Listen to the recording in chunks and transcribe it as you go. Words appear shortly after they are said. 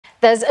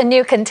There's a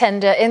new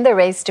contender in the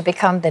race to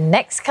become the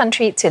next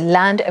country to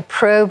land a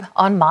probe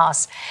on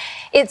Mars.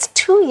 It's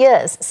 2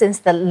 years since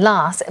the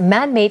last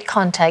man-made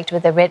contact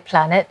with the red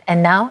planet,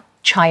 and now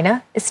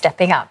China is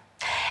stepping up.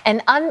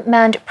 An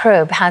unmanned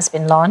probe has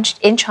been launched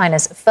in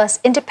China's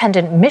first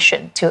independent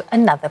mission to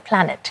another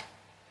planet.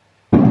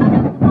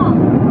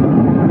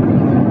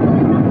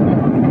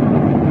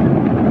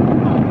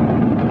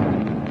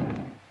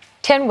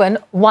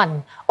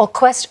 Tianwen-1, or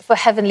Quest for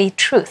Heavenly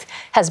Truth,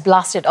 has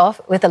blasted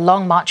off with a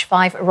Long March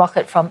 5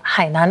 rocket from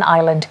Hainan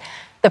Island.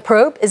 The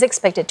probe is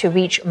expected to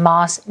reach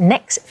Mars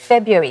next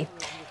February.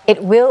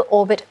 It will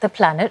orbit the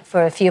planet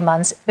for a few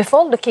months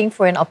before looking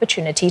for an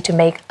opportunity to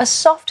make a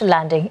soft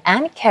landing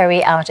and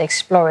carry out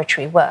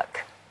exploratory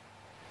work.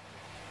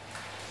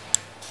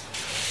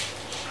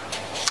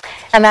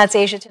 And that's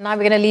Asia Tonight.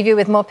 We're going to leave you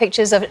with more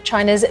pictures of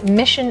China's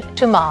mission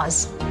to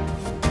Mars.